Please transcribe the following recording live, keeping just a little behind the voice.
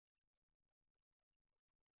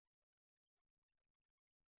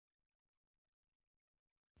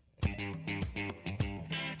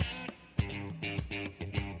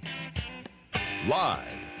Live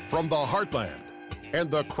from the heartland and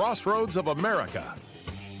the crossroads of America,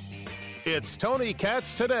 it's Tony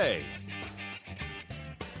Katz Today.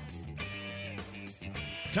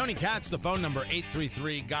 Tony Katz, the phone number,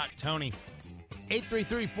 833-GOT-TONY.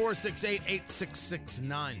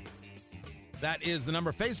 833-468-8669. That is the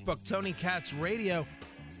number. Facebook, Tony Katz Radio.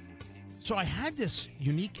 So I had this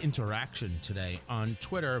unique interaction today on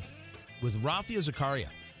Twitter with Rafia Zakaria.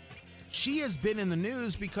 She has been in the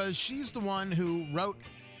news because she's the one who wrote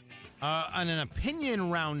an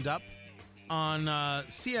opinion roundup on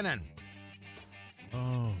CNN.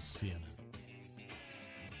 Oh, CNN.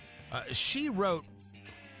 She wrote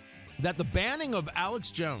that the banning of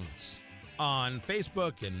Alex Jones on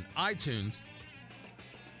Facebook and iTunes,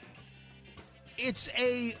 it's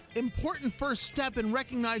a important first step in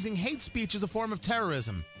recognizing hate speech as a form of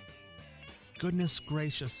terrorism. Goodness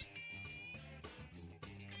gracious.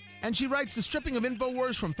 And she writes, the stripping of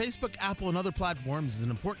InfoWars from Facebook, Apple, and other platforms is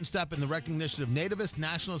an important step in the recognition of nativist,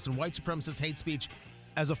 nationalist, and white supremacist hate speech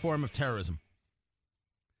as a form of terrorism.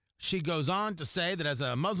 She goes on to say that as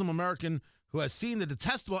a Muslim American who has seen the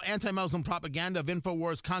detestable anti-Muslim propaganda of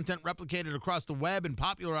InfoWars content replicated across the web and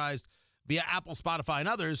popularized via Apple, Spotify, and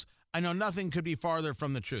others, I know nothing could be farther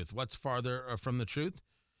from the truth. What's farther from the truth?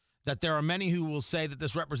 That there are many who will say that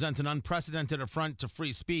this represents an unprecedented affront to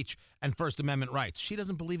free speech and First Amendment rights. She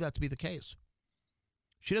doesn't believe that to be the case.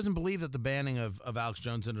 She doesn't believe that the banning of Alex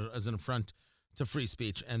Jones is an affront to free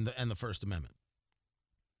speech and the First Amendment.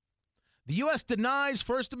 The U.S. denies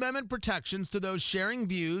First Amendment protections to those sharing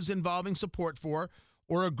views involving support for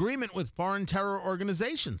or agreement with foreign terror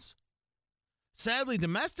organizations. Sadly,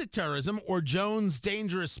 domestic terrorism, or Jones'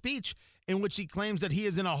 dangerous speech, in which he claims that he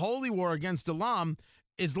is in a holy war against Islam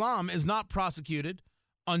is not prosecuted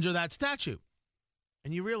under that statute.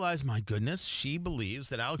 And you realize, my goodness, she believes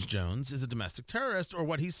that Alex Jones is a domestic terrorist, or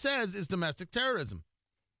what he says is domestic terrorism.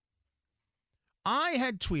 I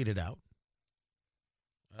had tweeted out,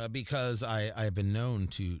 because I have been known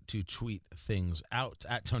to tweet things out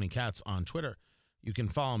at Tony Katz on Twitter. You can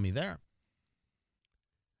follow me there.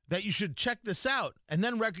 That you should check this out and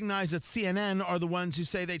then recognize that CNN are the ones who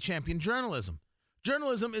say they champion journalism.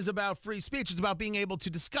 Journalism is about free speech. It's about being able to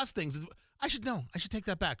discuss things. I should take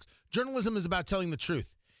that back. Journalism is about telling the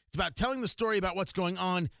truth. It's about telling the story about what's going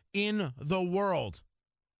on in the world.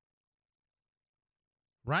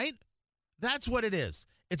 Right? That's what it is.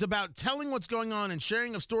 It's about telling what's going on and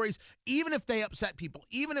sharing of stories, even if they upset people,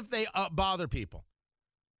 even if they bother people.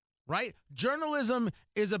 Right? Journalism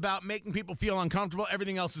is about making people feel uncomfortable.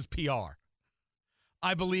 Everything else is PR.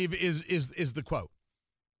 I believe is the quote.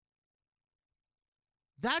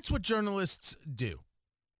 That's what journalists do.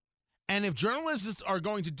 And if journalists are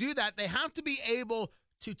going to do that, they have to be able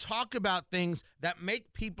to talk about things that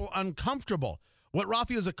make people uncomfortable. What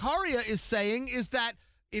Rafia Zakaria is saying is that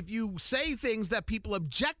if you say things that people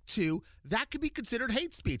object to, that could be considered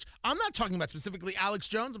hate speech. I'm not talking about specifically Alex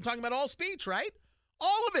Jones. I'm talking about all speech, right?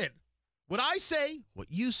 All of it. What I say,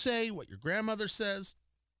 what you say, what your grandmother says.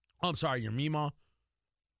 Oh, I'm sorry, your Meemaw.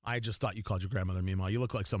 I just thought you called your grandmother Meemaw. You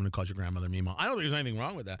look like someone who called your grandmother Meemaw. I don't think there's anything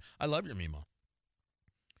wrong with that. I love your Meemaw.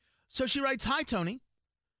 So she writes, hi, Tony.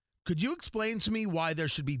 Could you explain to me why there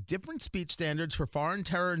should be different speech standards for foreign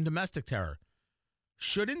terror and domestic terror?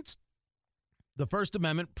 Shouldn't the First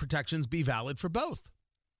Amendment protections be valid for both?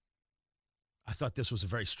 I thought this was a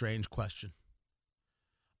very strange question.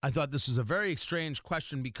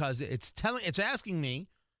 Because it's asking me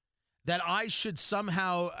that I should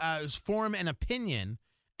somehow form an opinion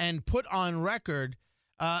and put on record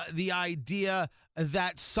the idea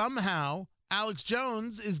that somehow Alex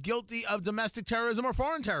Jones is guilty of domestic terrorism or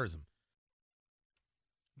foreign terrorism.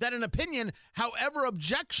 That an opinion, however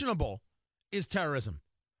objectionable, is terrorism.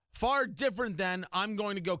 Far different than I'm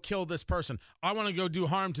going to go kill this person. I want to go do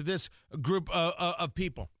harm to this group of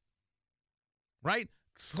people. Right?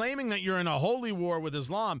 Claiming that you're in a holy war with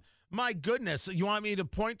Islam. My goodness, you want me to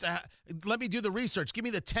let me do the research. Give me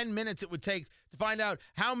the 10 minutes it would take to find out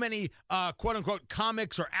how many quote-unquote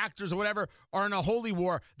comics or actors or whatever are in a holy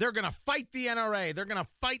war. They're going to fight the NRA. They're going to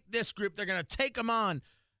fight this group. They're going to take them on.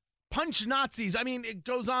 Punch Nazis. I mean, it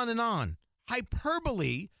goes on and on.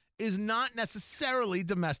 Hyperbole is not necessarily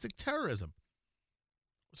domestic terrorism.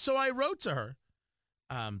 So I wrote to her,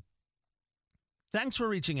 thanks for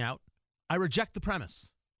reaching out. I reject the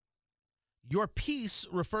premise. Your piece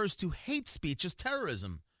refers to hate speech as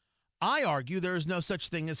terrorism. I argue there is no such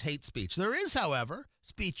thing as hate speech. There is, however,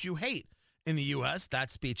 speech you hate. In the U.S., that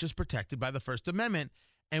speech is protected by the First Amendment,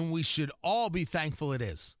 and we should all be thankful it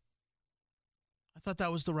is. I thought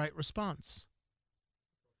that was the right response.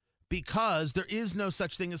 Because there is no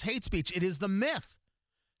such thing as hate speech. It is the myth.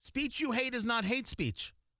 Speech you hate is not hate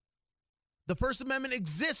speech. The First Amendment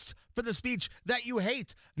exists for the speech that you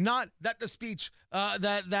hate, not that the speech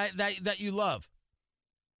that you love.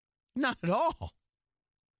 Not at all.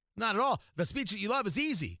 Not at all. The speech that you love is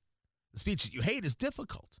easy. The speech that you hate is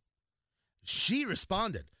difficult. She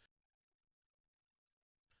responded.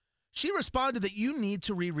 She responded that you need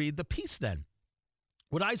to reread the piece then.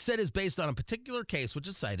 What I said is based on a particular case which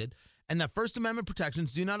is cited, and that First Amendment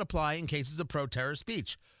protections do not apply in cases of pro-terror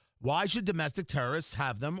speech. Why should domestic terrorists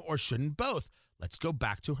have them or shouldn't both? Let's go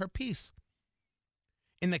back to her piece.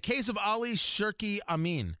 In the case of Ali Shirki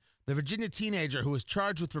Amin, the Virginia teenager who was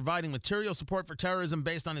charged with providing material support for terrorism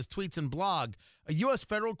based on his tweets and blog, a U.S.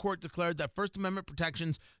 federal court declared that First Amendment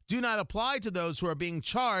protections do not apply to those who are being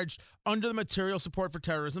charged under the material support for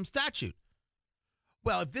terrorism statute.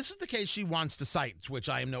 Well, if this is the case she wants to cite, which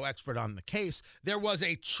I am no expert on the case, there was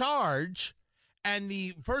a charge, and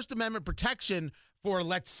the First Amendment protection for,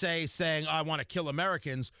 let's say, saying, I want to kill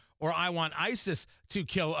Americans, or I want ISIS to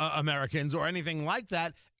kill Americans, or anything like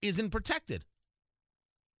that, isn't protected.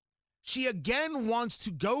 She again wants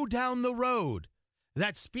to go down the road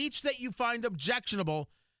that speech that you find objectionable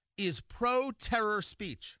is pro-terror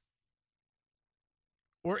speech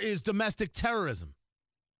or is domestic terrorism.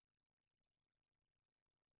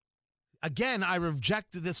 Again, I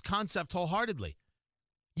reject this concept wholeheartedly.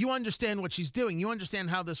 You understand what she's doing. You understand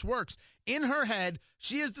how this works. In her head,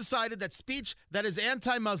 she has decided that speech that is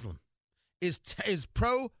anti-Muslim is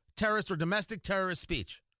pro-terrorist or domestic terrorist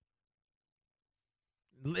speech.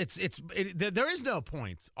 There is no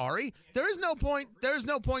point, Ari. There is no point. There is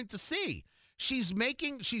no point to see. She's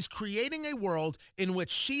creating a world in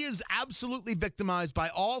which she is absolutely victimized by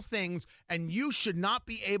all things, and you should not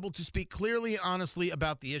be able to speak clearly and honestly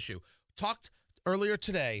about the issue. Talked earlier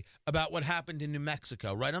today about what happened in New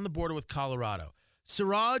Mexico, right on the border with Colorado.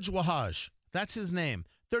 Siraj Wahaj, that's his name,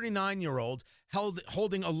 39-year-old,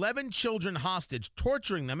 holding 11 children hostage,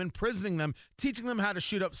 torturing them, imprisoning them, teaching them how to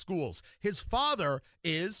shoot up schools. His father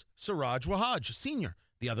is Siraj Wahaj, Sr.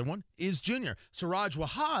 The other one is Junior. Siraj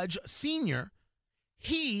Wahaj, Sr.,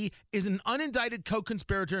 he is an unindicted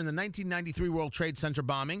co-conspirator in the 1993 World Trade Center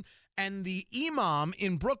bombing, and the imam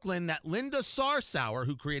in Brooklyn that Linda Sarsour,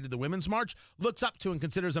 who created the Women's March, looks up to and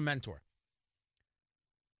considers a mentor.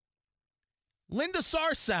 Linda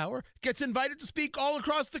Sarsour gets invited to speak all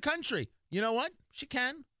across the country. You know what? She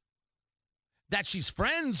can. That she's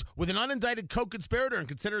friends with an unindicted co-conspirator and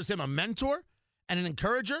considers him a mentor and an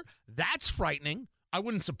encourager, that's frightening. I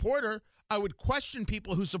wouldn't support her. I would question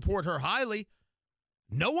people who support her highly.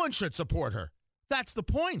 No one should support her. That's the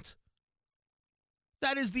point.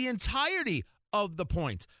 That is the entirety of the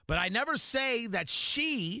point. But I never say that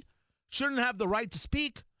she shouldn't have the right to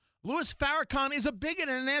speak. Louis Farrakhan is a bigot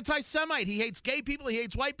and an anti-Semite. He hates gay people. He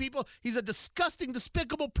hates white people. He's a disgusting,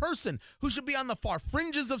 despicable person who should be on the far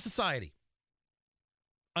fringes of society.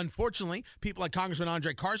 Unfortunately, people like Congressman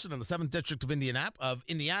Andre Carson in the 7th District of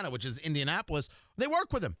Indiana, which is Indianapolis, they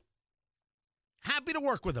work with him. Happy to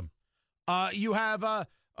work with him. You have,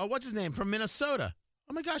 what's his name, from Minnesota.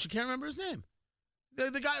 Oh, my gosh, I can't remember his name.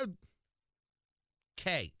 The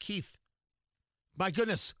guy, Keith. My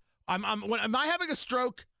goodness. Am I having a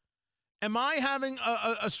stroke? Am I having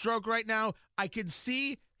a stroke right now? I can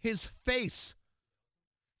see his face.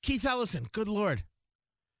 Keith Ellison. Good Lord.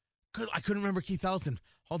 I couldn't remember Keith Ellison.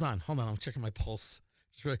 Hold on. I'm checking my pulse.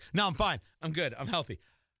 No, I'm fine. I'm good. I'm healthy.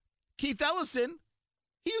 Keith Ellison,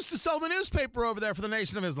 he used to sell the newspaper over there for the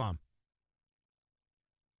Nation of Islam.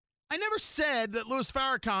 I never said that Louis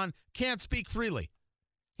Farrakhan can't speak freely.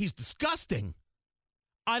 He's disgusting.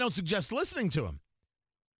 I don't suggest listening to him.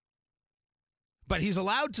 But he's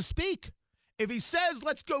allowed to speak. If he says,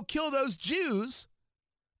 let's go kill those Jews,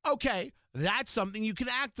 okay, that's something you can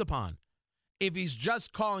act upon. If he's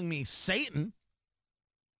just calling me Satan,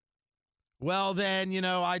 well, then,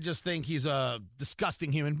 I just think he's a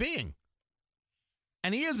disgusting human being.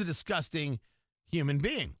 And he is a disgusting human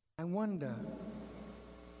being. I wonder,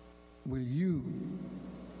 will you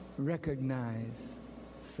recognize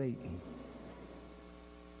Satan?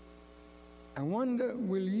 I wonder,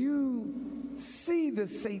 will you see the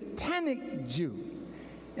satanic Jew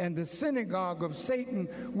and the synagogue of Satan,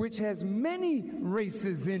 which has many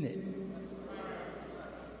races in it?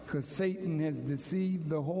 Because Satan has deceived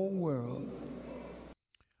the whole world.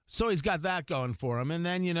 So he's got that going for him. And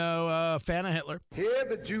then, fan of Hitler. Here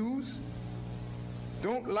the Jews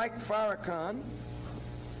don't like Farrakhan,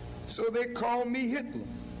 so they call me Hitler.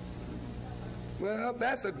 Well,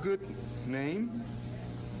 that's a good name.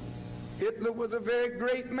 Hitler was a very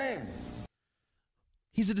great man.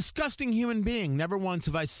 He's a disgusting human being. Never once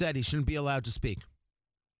have I said he shouldn't be allowed to speak.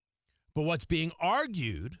 But what's being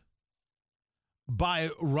argued by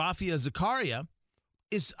Rafia Zakaria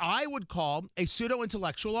is I would call a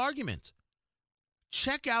pseudo-intellectual argument.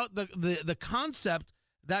 Check out the concept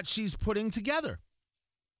that she's putting together.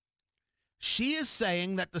 She is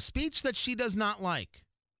saying that the speech that she does not like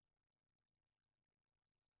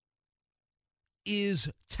is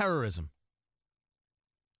terrorism.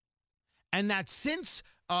 And that since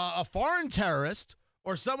a foreign terrorist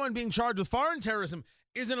or someone being charged with foreign terrorism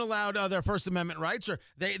isn't allowed their First Amendment rights, or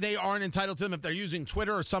they aren't entitled to them if they're using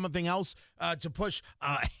Twitter or something else to push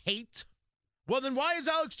hate, well, then why is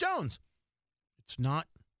Alex Jones? It's not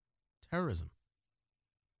terrorism.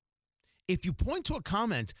 If you point to a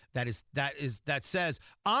comment that says,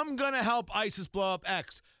 I'm going to help ISIS blow up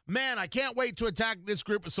X, man, I can't wait to attack this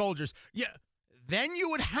group of soldiers, yeah, then you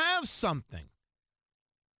would have something.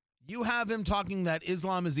 You have him talking that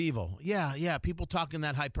Islam is evil. Yeah, people talking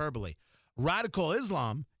that hyperbole. Radical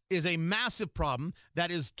Islam is a massive problem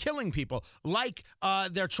that is killing people, like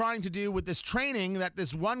they're trying to do with this training that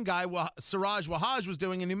this one guy, Siraj Wahhaj, was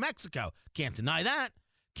doing in New Mexico. Can't deny that.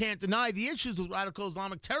 Can't deny the issues with radical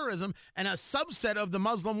Islamic terrorism and a subset of the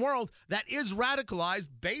Muslim world that is radicalized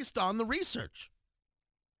based on the research.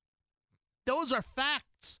 Those are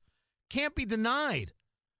facts. Can't be denied.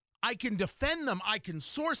 I can defend them. I can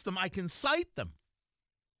source them. I can cite them.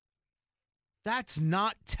 That's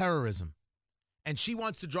not terrorism. And she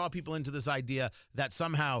wants to draw people into this idea that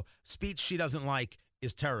somehow speech she doesn't like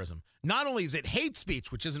is terrorism. Not only is it hate speech,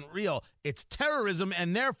 which isn't real, it's terrorism,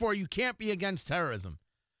 and therefore you can't be against terrorism.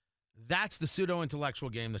 That's the pseudo-intellectual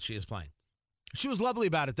game that she is playing. She was lovely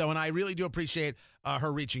about it, though, and I really do appreciate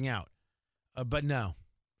her reaching out. But no,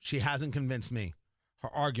 she hasn't convinced me. Her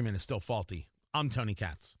argument is still faulty. I'm Tony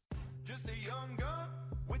Katz. Just a young gun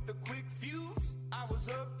with a quick fuse. I was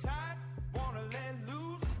uptight, wanna let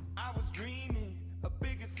loose. I was dreaming of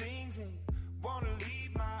bigger things and wanna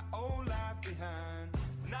leave my old life behind.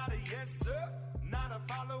 Not a yes sir, not a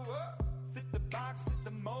follower. Fit the box, fit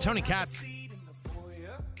the mold. Tony Katz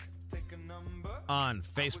on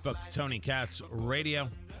Facebook, Tony Katz Radio.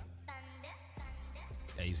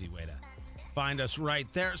 Easy way to find us right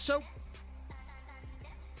there. So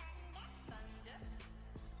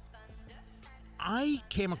I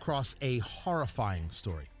came across a horrifying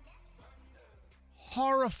story.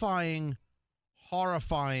 Horrifying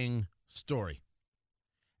story.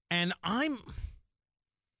 And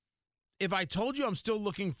if I told you I'm still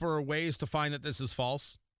looking for ways to find that this is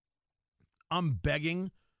false, I'm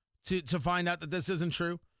begging to find out that this isn't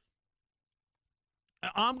true.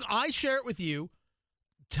 I share it with you.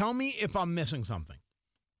 Tell me if I'm missing something.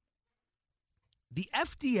 The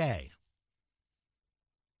FDA,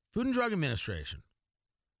 Food and Drug Administration,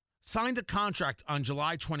 signed a contract on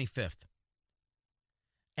July 25th.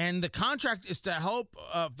 And the contract is to help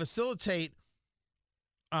facilitate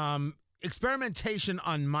experimentation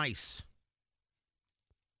on mice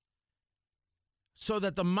so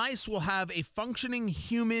that the mice will have a functioning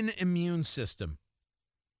human immune system.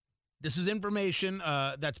 This is information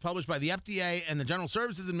that's published by the FDA and the General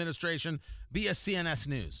Services Administration via CNS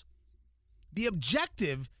News. The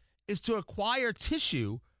objective is to acquire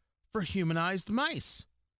tissue for humanized mice.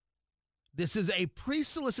 This is a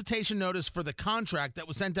pre-solicitation notice for the contract that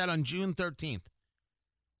was sent out on June 13th.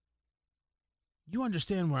 You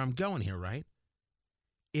understand where I'm going here, right?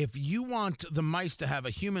 If you want the mice to have a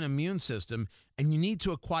human immune system and you need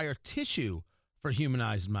to acquire tissue for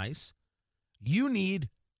humanized mice, you need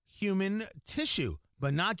human tissue,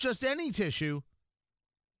 but not just any tissue,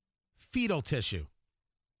 fetal tissue.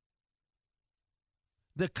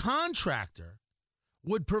 The contractor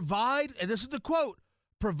would provide, and this is the quote,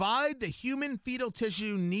 provide the human fetal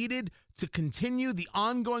tissue needed to continue the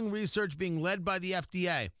ongoing research being led by the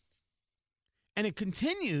FDA. And it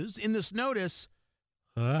continues in this notice,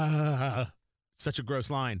 such a gross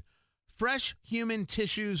line, fresh human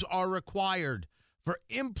tissues are required for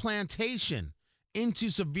implantation into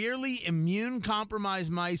severely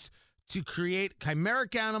immune-compromised mice to create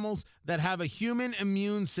chimeric animals that have a human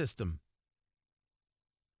immune system.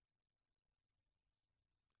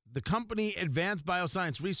 The company Advanced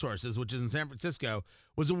Bioscience Resources, which is in San Francisco,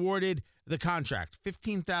 was awarded the contract,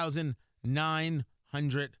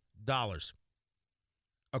 $15,900.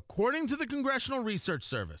 According to the Congressional Research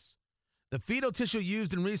Service, the fetal tissue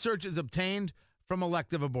used in research is obtained from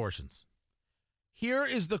elective abortions. Here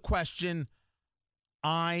is the question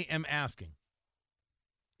I am asking.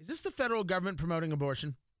 Is this the federal government promoting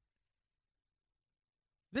abortion?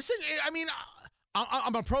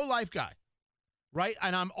 I'm a pro-life guy, right?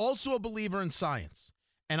 And I'm also a believer in science.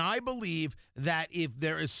 And I believe that if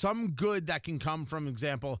there is some good that can come from,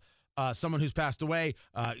 example, someone who's passed away,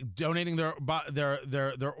 donating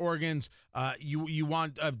their organs. You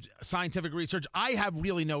want scientific research. I have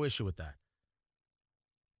really no issue with that.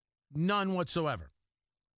 None whatsoever.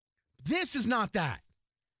 This is not that.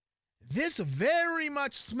 This very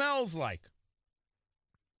much smells like,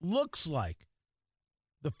 looks like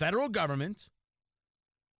the federal government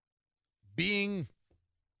being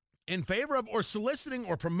in favor of or soliciting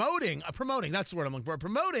or promoting, that's the word I'm looking for,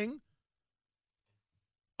 promoting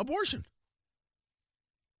abortion.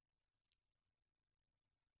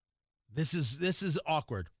 This is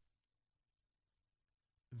awkward.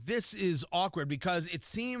 This is awkward because it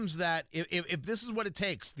seems that if this is what it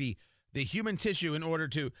takes, the human tissue in order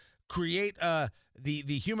to create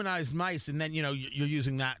the humanized mice, and then you're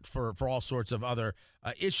using that for all sorts of other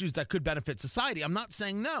issues that could benefit society. I'm not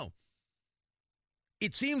saying no.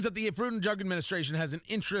 It seems that the Food and Drug Administration has an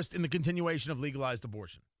interest in the continuation of legalized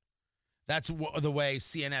abortion. That's the way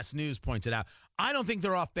CNS News points it out. I don't think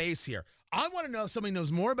they're off base here. I want to know if somebody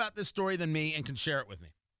knows more about this story than me and can share it with me.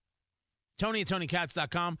 Tony at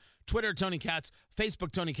TonyKatz.com, Twitter, Tony Katz,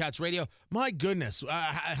 Facebook, Tony Katz Radio. My goodness,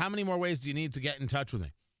 how many more ways do you need to get in touch with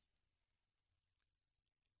me?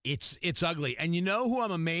 It's ugly. And you know who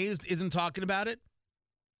I'm amazed isn't talking about it?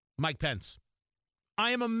 Mike Pence.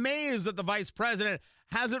 I am amazed that the vice president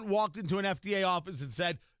hasn't walked into an FDA office and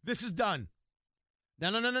said, this is done.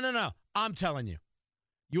 No. I'm telling you.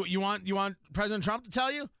 You want President Trump to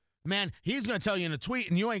tell you? Man, he's going to tell you in a tweet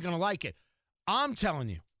and you ain't going to like it. I'm telling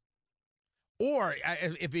you. Or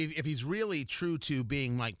if he's really true to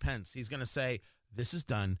being Mike Pence, he's going to say, this is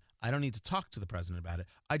done. I don't need to talk to the president about it.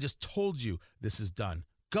 I just told you this is done.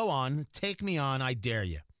 Go on. Take me on. I dare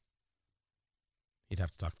you. He'd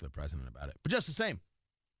have to talk to the president about it. But just the same,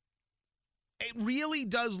 it really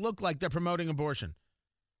does look like they're promoting abortion.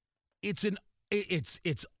 It's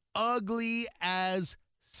ugly as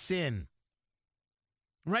sin.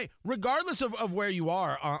 Right? Regardless of where you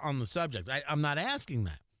are on the subject. I'm not asking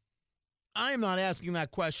that. I am not asking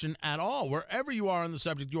that question at all. Wherever you are on the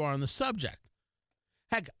subject, you are on the subject.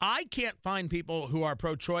 Heck, I can't find people who are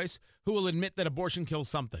pro-choice who will admit that abortion kills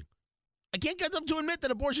something. I can't get them to admit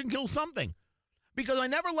that abortion kills something because I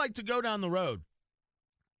never like to go down the road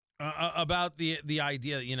about the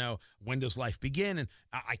idea, when does life begin? And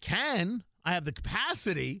I have the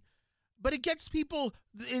capacity, but it gets people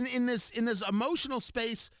in this emotional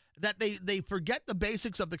space that they forget the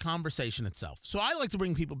basics of the conversation itself. So I like to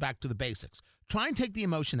bring people back to the basics. Try and take the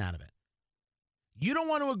emotion out of it. You don't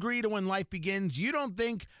want to agree to when life begins. You don't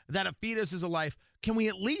think that a fetus is a life. Can we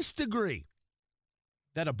at least agree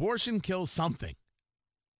that abortion kills something?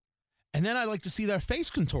 And then I like to see their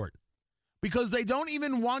face contort because they don't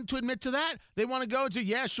even want to admit to that. They want to go to,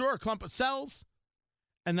 yeah, sure, a clump of cells.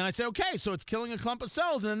 And then I say, okay, so it's killing a clump of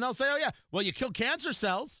cells. And then they'll say, oh, yeah, well, you kill cancer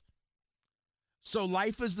cells. So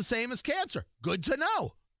life is the same as cancer. Good to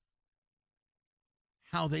know.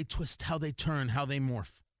 How they twist, how they turn, how they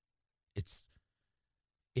morph.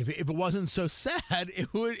 If it wasn't so sad,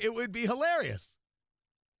 it would be hilarious.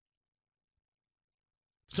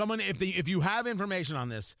 Someone, if you have information on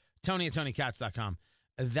this, Tony at TonyKatz.com,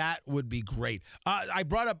 that would be great. I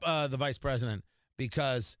brought up the vice president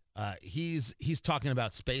because he's talking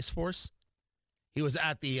about Space Force. He was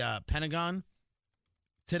at the Pentagon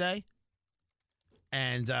today,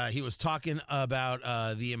 and he was talking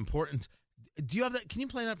about the importance. Do you have that? Can you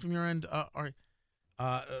play that from your end, Ari?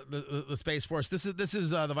 The Space Force. This is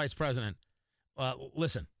the vice president.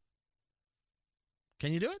 Listen.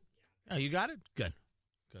 Can you do it? Oh, you got it? Good.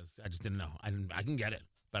 Because I just didn't know. I can get it,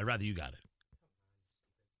 but I'd rather you got it.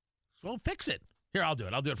 Well, fix it. Here, I'll do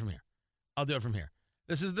it. I'll do it from here.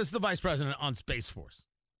 This is the vice president on Space Force.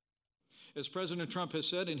 As President Trump has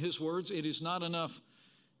said in his words, it is not enough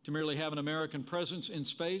to merely have an American presence in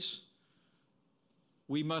space.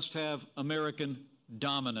 We must have American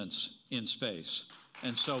dominance in space.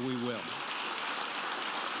 And so we will.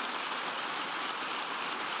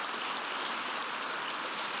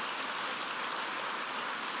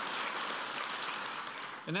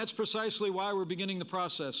 And that's precisely why we're beginning the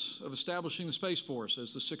process of establishing the Space Force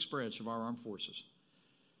as the sixth branch of our armed forces.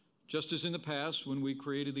 Just as in the past when we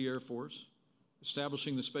created the Air Force,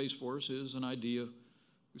 establishing the Space Force is an idea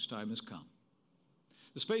whose time has come.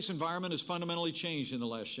 The space environment has fundamentally changed in the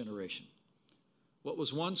last generation. What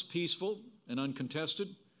was once peaceful and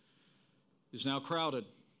uncontested is now crowded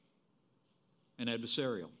and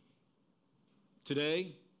adversarial.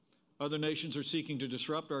 Today, other nations are seeking to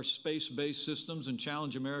disrupt our space-based systems and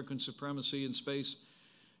challenge American supremacy in space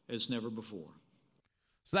as never before.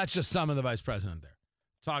 So that's just some of the vice president there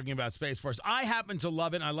talking about Space Force. I happen to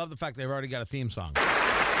love it, and I love the fact they've already got a theme song.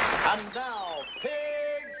 And now,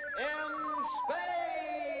 pigs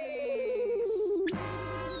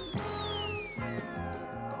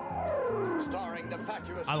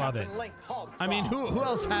I love it. I mean, who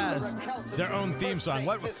else has their own theme song?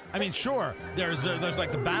 I mean, sure, there's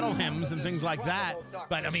like the battle hymns and things like that,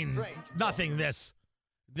 but I mean, nothing this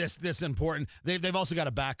important. They've also got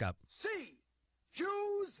a backup. C.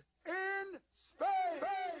 Jews in space.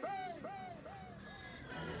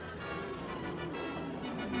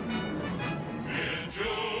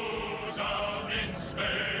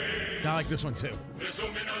 I like this one too. It's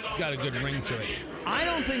got a good ring to it. I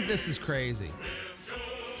don't think this is crazy.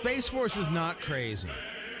 Space Force is not crazy.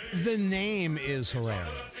 The name is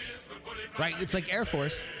hilarious, right? It's like Air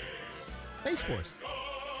Force, Space Force.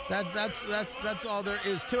 That's all there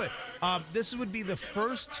is to it. This would be the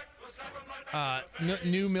first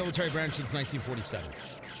new military branch since 1947.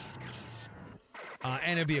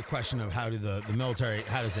 And it'd be a question of how do the military,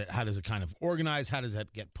 how does it kind of organize? How does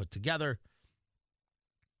that get put together?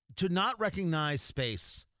 To not recognize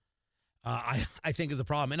space, I think is a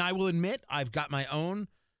problem. And I will admit, I've got my own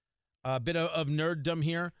bit of nerddom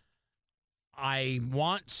here. I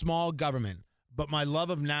want small government, but my love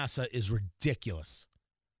of NASA is ridiculous.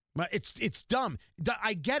 It's dumb.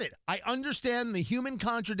 I get it. I understand the human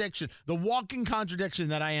contradiction, the walking contradiction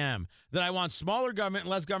that I am, that I want smaller government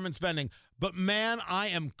and less government spending. But man, I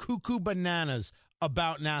am cuckoo bananas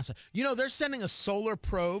about NASA. You know, they're sending a solar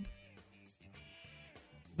probe.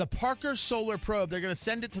 The Parker Solar Probe, they're going to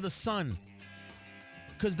send it to the sun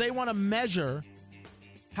because they want to measure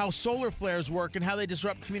how solar flares work and how they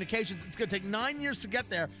disrupt communications. It's going to take 9 years to get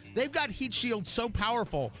there. They've got heat shields so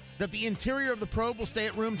powerful that the interior of the probe will stay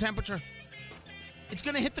at room temperature. It's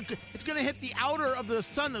going to hit the outer of the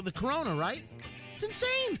sun, of the corona, right? It's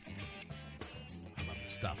insane. I love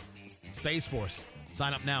this stuff. Space Force.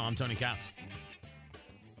 Sign up now. I'm Tony Katz.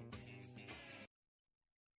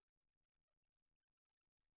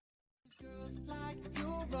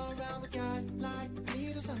 Guys like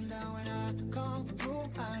me to sundown when I come through.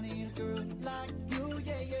 I need a girl like you,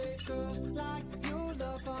 yeah. Girls like you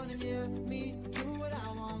love fun and yeah, me do what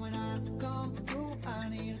I want when I come through. I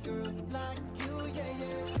need a girl like you, yeah.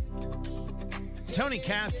 Tony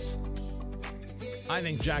Katz. I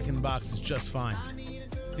think Jack in the Box is just fine.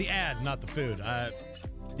 The ad, not the food.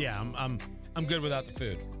 Yeah, I'm good without the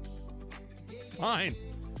food. Fine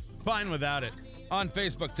without it. On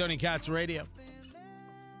Facebook, Tony Katz Radio.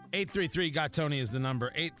 833-GOT-TONY is the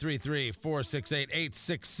number.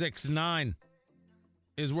 833-468-8669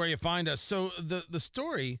 is where you find us. So the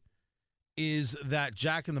story is that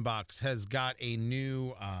Jack in the Box has got a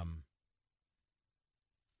new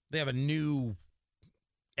they have a new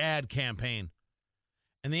ad campaign.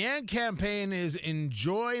 And the ad campaign is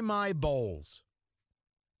Enjoy My Bowls.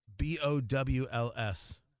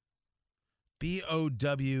 BOWLS.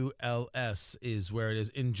 BOWLS is where it is.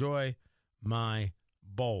 Enjoy My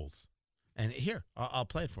Bowls. And here, I'll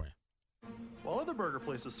play it for you. While other burger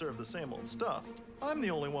places serve the same old stuff, I'm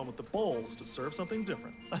the only one with the bowls to serve something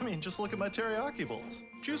different. I mean, just look at my teriyaki bowls.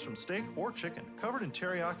 Choose from steak or chicken, covered in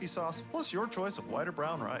teriyaki sauce, plus your choice of white or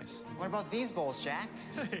brown rice. What about these bowls, Jack?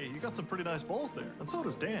 Hey, you got some pretty nice bowls there, and so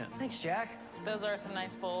does Dan. Thanks, Jack. Those are some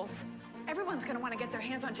nice bowls. Everyone's gonna want to get their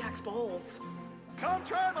hands on Jack's bowls. Come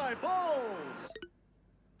try my bowls!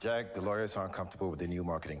 Jack, the lawyers aren't comfortable with the new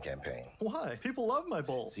marketing campaign. Why? People love my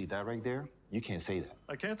bowls. See that right there? You can't say that.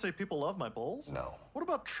 I can't say people love my bowls? No. What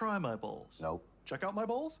about try my bowls? Nope. Check out my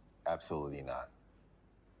bowls? Absolutely not.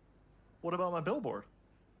 What about my billboard?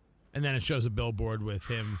 And then it shows a billboard with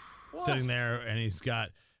him sitting there, and he's got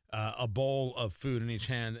a bowl of food in each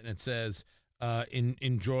hand, and it says,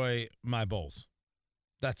 enjoy my bowls.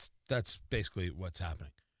 That's basically what's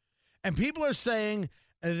happening. And people are saying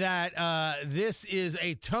that this is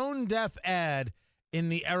a tone-deaf ad in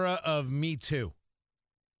the era of Me Too.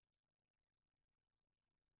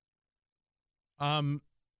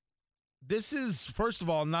 This is, first of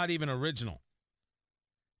all, not even original.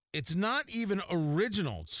 It's not even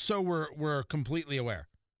original, so we're completely aware.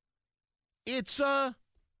 It's the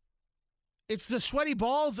Sweaty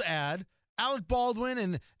Balls ad, Alec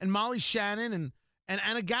Baldwin and Molly Shannon and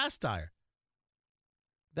Anna Gasteyer.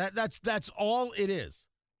 That's all it is.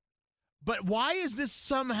 But why is this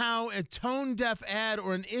somehow a tone-deaf ad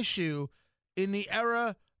or an issue in the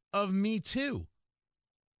era of Me Too?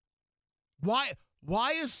 Why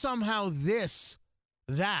is somehow this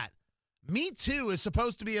that? Me Too is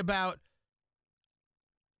supposed to be about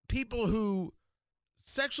people who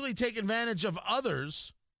sexually take advantage of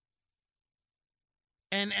others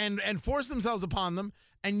and force themselves upon them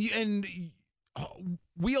and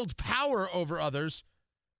wield power over others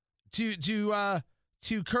to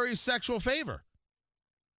curry sexual favor.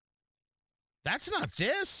 That's not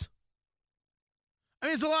this. I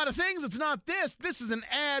mean, it's a lot of things. It's not this. This is an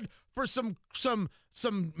ad for some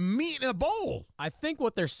meat in a bowl. I think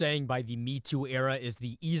what they're saying by the Me Too era is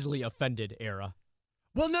the easily offended era.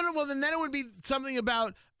 Well, no. Well, then it would be something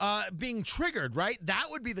about being triggered, right? That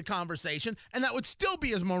would be the conversation, and that would still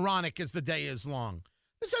be as moronic as the day is long.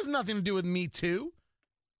 This has nothing to do with Me Too.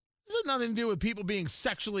 This has nothing to do with people being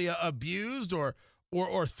sexually abused or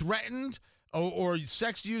threatened or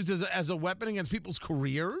sex used as a weapon against people's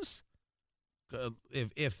careers.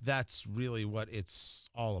 If that's really what it's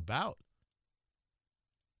all about.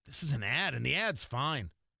 This is an ad, and the ad's fine.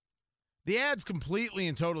 The ad's completely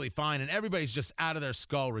and totally fine, and everybody's just out of their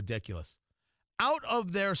skull ridiculous. Out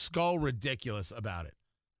of their skull ridiculous about it.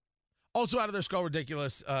 Also out of their skull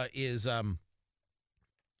ridiculous is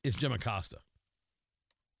Jim Acosta.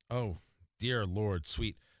 Oh, dear Lord,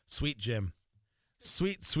 sweet Jim.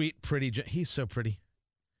 Sweet, pretty Jim. He's so pretty.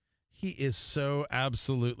 He is so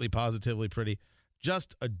absolutely, positively pretty.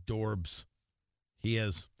 Just adorbs. He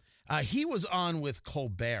is. He was on with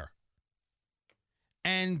Colbert.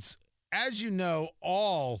 And as you know,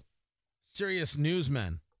 all serious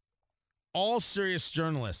newsmen, all serious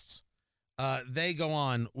journalists, they go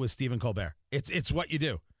on with Stephen Colbert. It's what you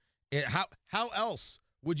do. How else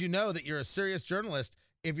would you know that you're a serious journalist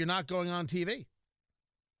if you're not going on TV?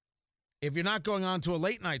 If you're not going on to a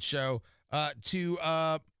late night show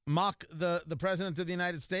to mock the president of the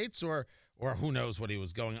United States or who knows what he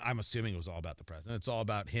was going. I'm assuming it was all about the president. It's all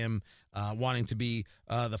about him wanting to be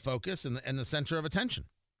the focus and the center of attention.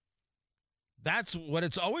 That's what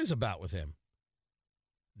it's always about with him.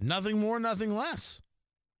 Nothing more, nothing less.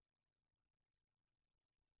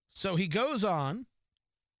 So he goes on,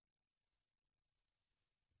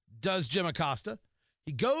 does Jim Acosta.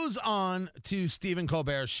 He goes on to Stephen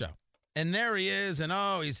Colbert's show. And there he is, and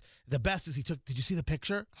he's the best as he took. Did you see the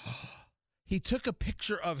picture? He took a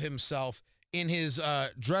picture of himself in his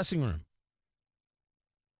dressing room.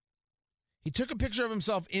 He took a picture of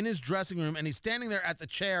himself in his dressing room, and he's standing there at the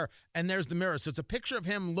chair, and there's the mirror. So it's a picture of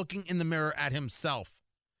him looking in the mirror at himself,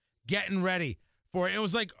 getting ready for it. It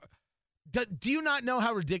was like, do you not know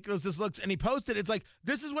how ridiculous this looks? And he posted, it's like,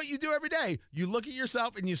 this is what you do every day. You look at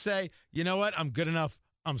yourself and you say, you know what? I'm good enough.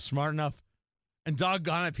 I'm smart enough. And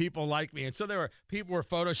doggone it, people like me. And so people were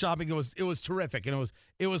photoshopping. It was terrific, and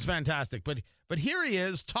it was fantastic. But here he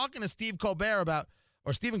is talking to Stephen Colbert about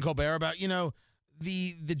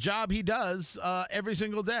the job he does every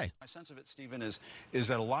single day. My sense of it, Stephen, is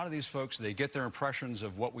that a lot of these folks, they get their impressions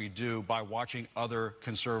of what we do by watching other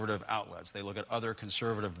conservative outlets. They look at other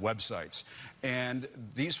conservative websites. And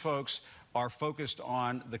these folks are focused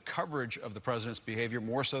on the coverage of the president's behavior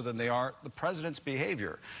more so than they are the president's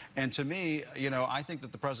behavior. And to me, I think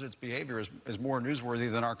that the president's behavior is more newsworthy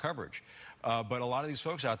than our coverage. But a lot of these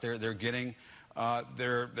folks out there, they're getting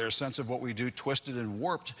their sense of what we do twisted and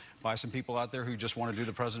warped by some people out there who just want to do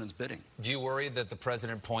the president's bidding. Do you worry that the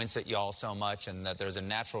president points at y'all so much and that there's a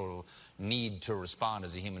natural need to respond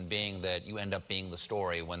as a human being that you end up being the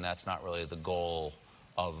story when that's not really the goal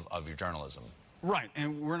of your journalism? Right,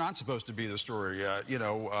 and we're not supposed to be the story.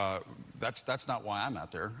 That's not why I'm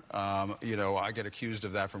out there. I get accused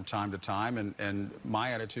of that from time to time, and my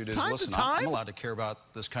attitude is, listen, I'm allowed to care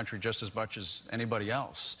about this country just as much as anybody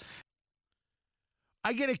else.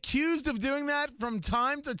 I get accused of doing that from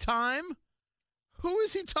time to time? Who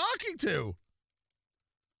is he talking to?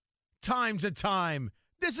 Time to time.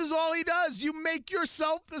 This is all he does. You make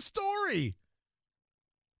yourself the story.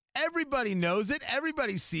 Everybody knows it.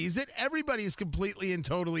 Everybody sees it. Everybody is completely and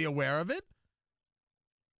totally aware of it.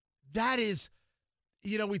 That is,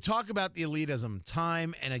 we talk about the elitism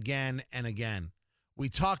time and again and again. We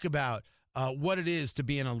talk about what it is to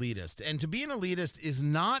be an elitist. And to be an elitist is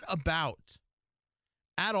not about,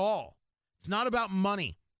 at all, it's not about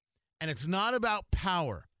money. And it's not about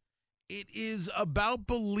power. It is about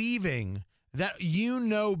believing that you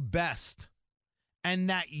know best and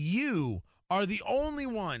that you are the only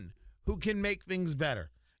one who can make things better.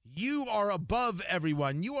 You are above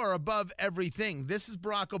everyone. You are above everything. This is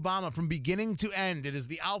Barack Obama from beginning to end. It is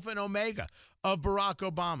the alpha and omega of Barack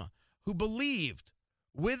Obama, who believed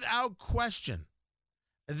without question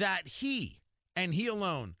that he and he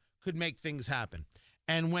alone could make things happen.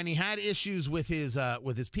 And when he had issues with his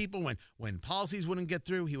people, when policies wouldn't get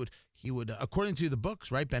through, he would according to the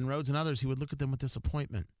books, right, Ben Rhodes and others, he would look at them with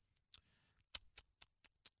disappointment.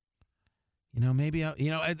 Maybe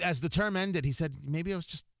as the term ended, he said, maybe I was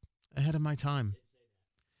just ahead of my time.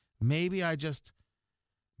 Maybe I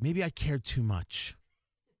cared too much.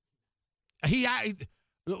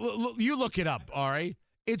 You look it up, all right?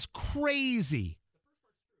 It's crazy.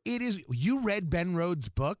 It is. You read Ben Rhodes'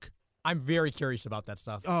 book? I'm very curious about that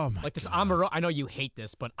stuff. Oh, my Like this God. Omarosa. I know you hate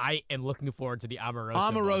this, but I am looking forward to the Omarosa.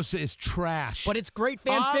 Omarosa is trash. But it's great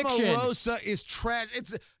fan fiction. Omarosa is trash.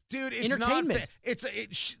 It's Entertainment. Not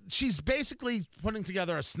she's basically putting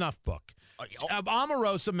together a snuff book.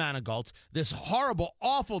 Omarosa Manigault, this horrible,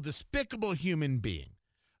 awful, despicable human being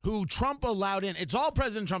who Trump allowed in. It's all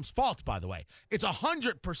President Trump's fault, by the way. It's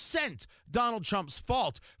 100% Donald Trump's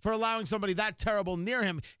fault for allowing somebody that terrible near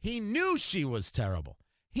him. He knew she was terrible.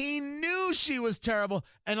 He knew she was terrible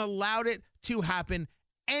and allowed it to happen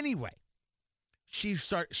anyway. She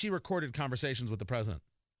recorded conversations with the president.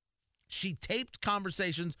 She taped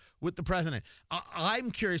conversations with the president.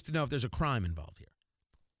 I'm curious to know if there's a crime involved here.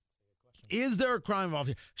 Is there a crime involved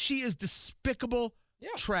here? She is despicable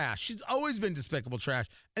trash. She's always been despicable trash.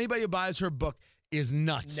 Anybody who buys her book is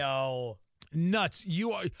nuts. No. Nuts.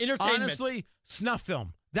 You are Entertainment. honestly snuff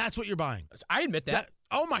film. That's what you're buying. I admit that.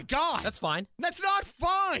 Oh my God. That's fine. That's not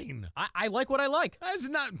fine. I like what I like. That is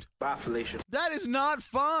not. Bye, Felicia. That is not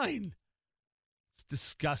fine. It's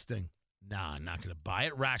disgusting. Nah, I'm not going to buy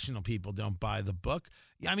it. Rational people don't buy the book.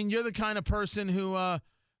 I mean, you're the kind of person who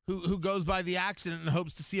goes by the accident and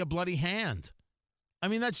hopes to see a bloody hand. I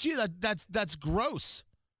mean, that's you. That's gross.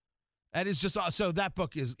 That is just so. That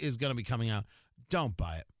book is going to be coming out. Don't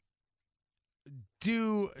buy it.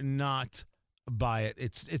 Do not buy it.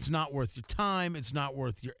 It's not worth your time. It's not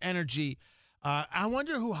worth your energy. I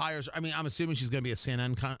wonder who hires her. I mean, I'm assuming she's going to be a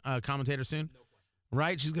CNN commentator soon,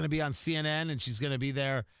 right? She's going to be on CNN and she's going to be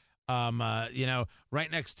there. Right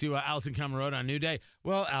next to Allison Camerota on New Day.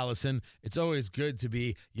 Well, Allison, it's always good to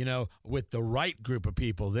be, with the right group of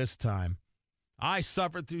people this time. I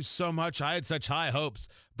suffered through so much. I had such high hopes.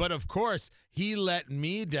 But of course, he let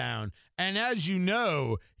me down. And as you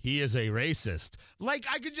know, he is a racist. Like,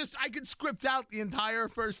 I could script out the entire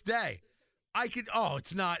first day.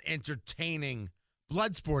 It's not entertaining.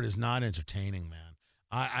 Bloodsport is not entertaining, man.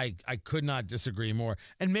 I could not disagree more.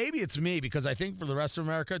 And maybe it's me because I think for the rest of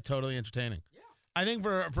America, totally entertaining. Yeah. I think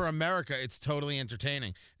for America, it's totally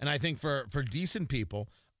entertaining. And I think for decent people,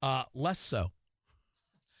 less so.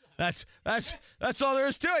 That's all there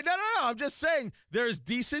is to it. No. I'm just saying there's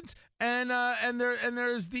decent and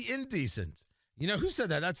there's the indecent. You know who said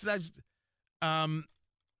that? I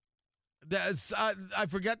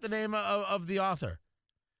forget the name of the author.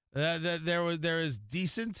 There is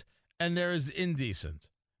decent and there is indecent,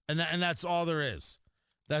 and that's all there is.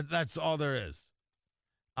 That's all there is.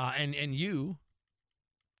 And you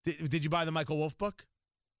did you buy the Michael Wolff book?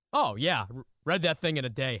 Oh yeah, read that thing in a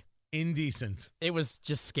day. Indecent. It was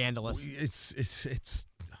just scandalous. It's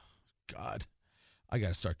God. I got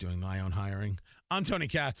to start doing my own hiring. I'm Tony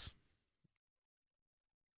Katz.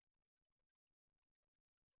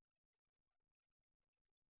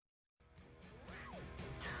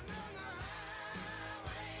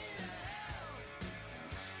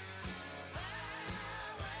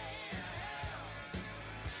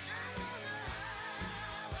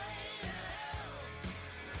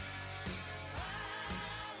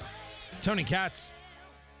 Tony Katz,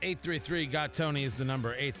 833-GOT-TONY is the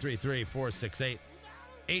number,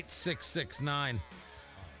 833-468-8669.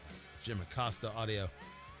 Jim Acosta audio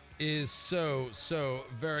is so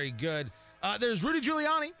very good. There's Rudy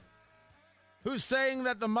Giuliani, who's saying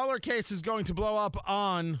that the Mueller case is going to blow up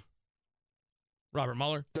on Robert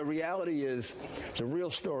Mueller. The reality is, the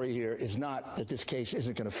real story here is not that this case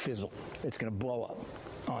isn't going to fizzle. It's going to blow up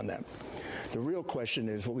on them. The real question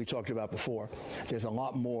is what we talked about before. There's a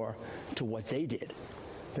lot more to what they did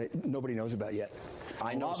that nobody knows about yet.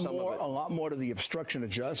 I know some of it. A lot more to the obstruction of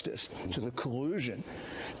justice, to the collusion,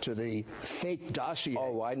 to the fake dossier.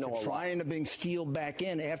 Oh, I know a lot. Trying to bring Steele back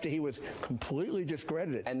in after he was completely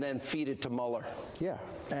discredited. And then feed it to Mueller. Yeah.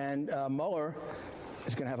 And Mueller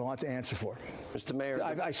is going to have a lot to answer for. Mr. Mayor.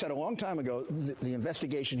 I said a long time ago, the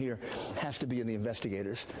investigation here has to be in the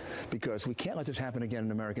investigators because we can't let this happen again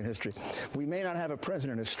in American history. We may not have a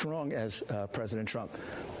president as strong as President Trump.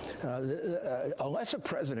 A lesser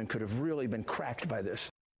president could have really been cracked by this.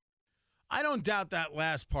 I don't doubt that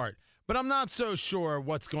last part, but I'm not so sure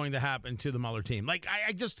what's going to happen to the Mueller team. Like,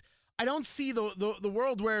 I don't see the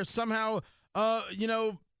world where somehow,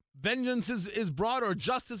 vengeance is brought or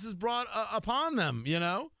justice is brought upon them,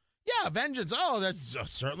 Yeah, vengeance. Oh, that's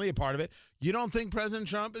certainly a part of it. You don't think President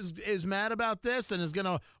Trump is mad about this and is going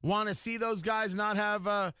to want to see those guys not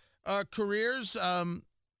have careers for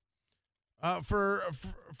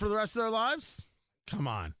the rest of their lives? Come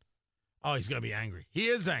on. Oh, he's going to be angry. He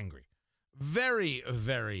is angry. Very,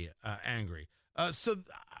 very angry.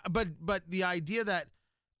 But the idea that,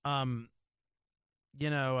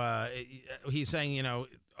 he's saying,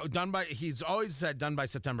 he's always said done by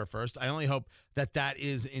September 1st. I only hope that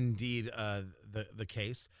is indeed the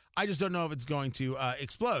case. I just don't know if it's going to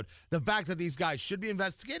explode. The fact that these guys should be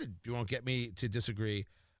investigated, you won't get me to disagree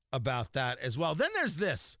about that as well. Then there's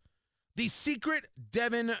this, the secret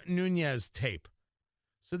Devin Nunes tape.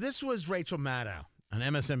 So this was Rachel Maddow on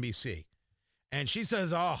MSNBC, and she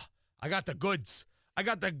says, "Oh, I got the goods. I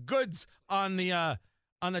got the goods on the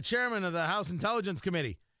chairman of the House Intelligence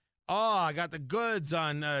Committee. Oh, I got the goods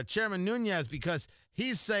on Chairman Nunes because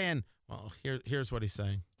he's saying, well, here's what he's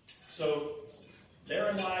saying." So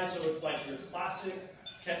therein lies, so it's like your classic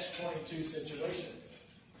catch-22 situation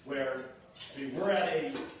where, I mean, we're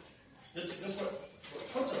at this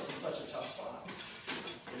what puts us in such a tough spot.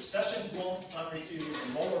 If Sessions won't unrecuse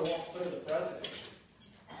and Mueller won't clear the president,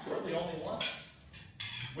 we're the only ones,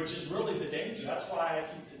 which is really the danger. That's why I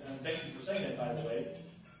keep, and thank you for saying it, by the way.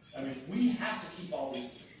 I mean, we have to keep all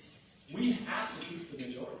these things. We have to keep the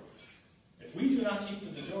majority. If we do not keep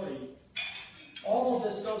the majority, all of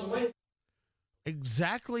this goes away.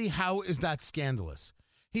 Exactly how is that scandalous?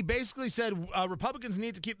 He basically said Republicans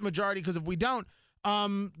need to keep the majority because if we don't,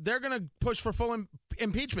 they're going to push for full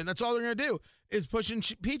impeachment. That's all they're going to do is push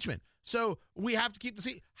impeachment. So we have to keep the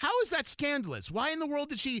seat. How is that scandalous? Why in the world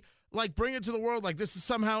did she bring it to the world like this is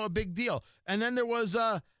somehow a big deal? And then there was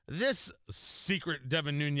this secret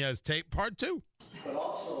Devin Nunes tape, part 2. But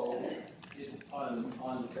also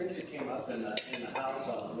on things that came up in the House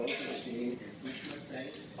on the Rosenstein impeachment thing,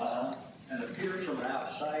 and it appears from an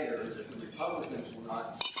outsider that the Republicans were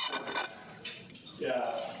not.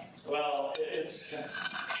 Yeah, well, it's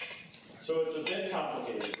a bit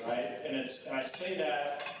complicated, right? And I say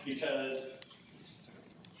that because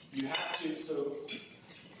you have to. So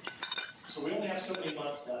we only have so many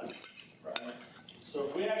months left, right? So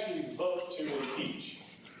if we actually vote to impeach,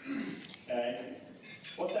 okay,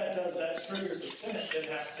 what that does, that triggers the Senate then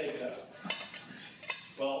has to take it up.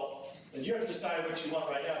 Well, then you have to decide what you want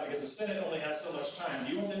right now because the Senate only has so much time.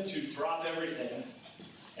 Do you want them to drop everything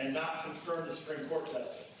and not confirm the Supreme Court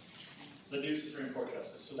justice, the new Supreme Court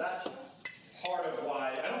justice? So that's part of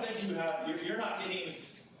why I don't think you're not getting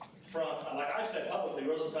from, like I've said publicly,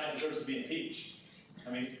 Rosenstein deserves to be impeached.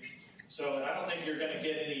 I mean, and I don't think you're going to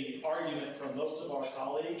get any argument from most of our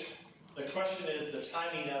colleagues. The question is the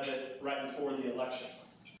timing of it right before the election.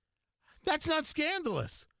 That's not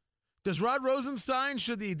scandalous. Does Rod Rosenstein,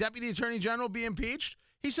 should the Deputy Attorney General be impeached?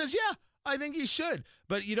 He says, yeah, I think he should.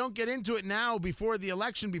 But you don't get into it now before the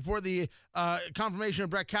election, before the confirmation of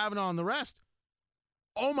Brett Kavanaugh and the rest.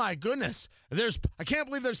 Oh, my goodness. I can't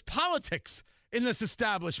believe there's politics in this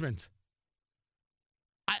establishment.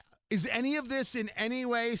 Is any of this in any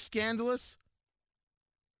way scandalous?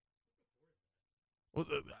 Well,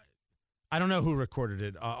 I don't know who recorded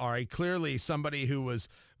it, Ari. Clearly somebody who was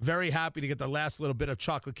very happy to get the last little bit of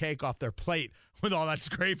chocolate cake off their plate with all that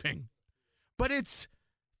scraping. But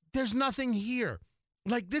there's nothing here.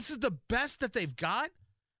 This is the best that they've got?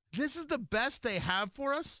 This is the best they have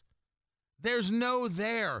for us? There's no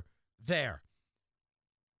there.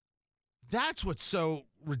 That's what's so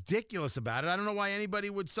ridiculous about it. I don't know why anybody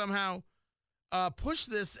would somehow push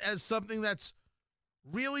this as something that's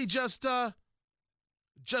really just a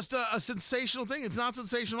sensational thing. It's not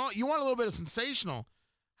sensational. You want a little bit of sensational.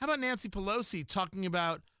 How about Nancy Pelosi talking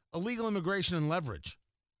about illegal immigration and leverage?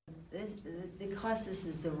 Because this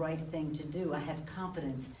is the right thing to do, I have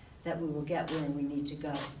confidence that we will get where we need to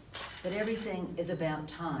go. But everything is about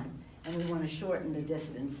time, and we want to shorten the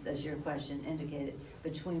distance, as your question indicated,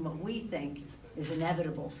 between what we think is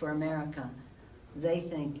inevitable for America, they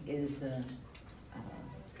think is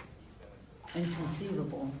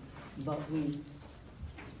inconceivable, but we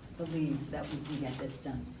believe that we can get this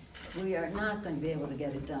done. We are not going to be able to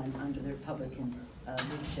get it done under the Republican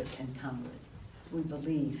leadership in Congress. We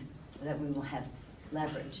believe that we will have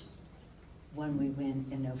leverage when we win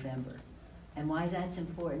in November. And why that's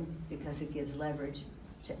important? Because it gives leverage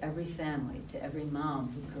to every family, to every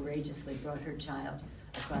mom who courageously brought her child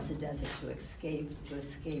across the desert to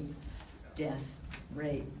escape death,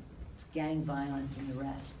 rape, gang violence, and the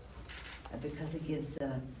rest. Because it gives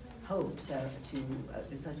hope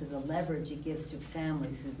because of the leverage it gives to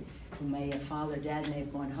families who a dad may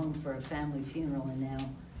have gone home for a family funeral and now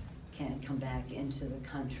can't come back into the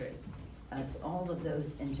country. All of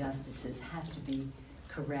those injustices have to be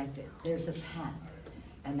corrected. There's a path,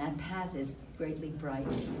 and that path is greatly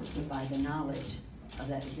brightened by the knowledge of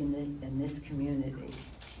that is in this community,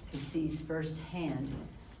 who sees firsthand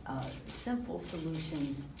simple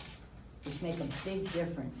solutions which make a big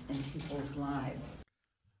difference in people's lives.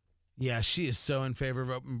 Yeah, she is so in favor of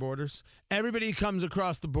open borders. Everybody who comes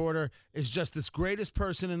across the border is just this greatest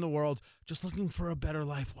person in the world, just looking for a better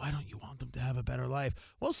life. Why don't you want them to have a better life?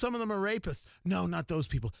 Well, some of them are rapists. No, not those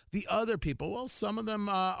people. The other people. Well, some of them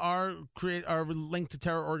are linked to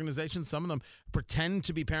terror organizations. Some of them pretend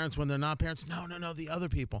to be parents when they're not parents. No, the other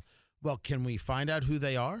people. Well, can we find out who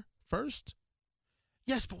they are first?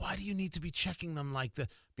 Yes, but why do you need to be checking them like that?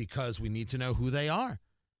 Because we need to know who they are.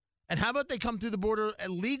 And how about they come through the border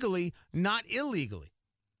legally, not illegally?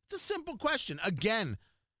 It's a simple question. Again,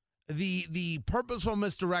 the purposeful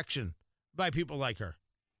misdirection by people like her.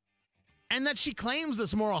 And that she claims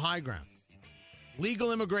this moral high ground.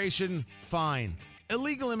 Legal immigration, fine.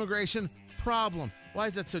 Illegal immigration, problem. Why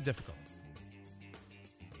is that so difficult?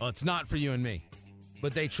 Well, it's not for you and me.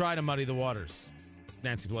 But they try to muddy the waters.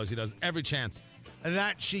 Nancy Pelosi does every chance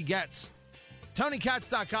that she gets.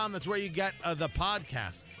 TonyKatz.com, that's where you get the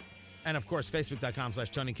podcasts. And, of course,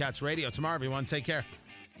 Facebook.com/TonyKatzRadio. Tomorrow, everyone, take care.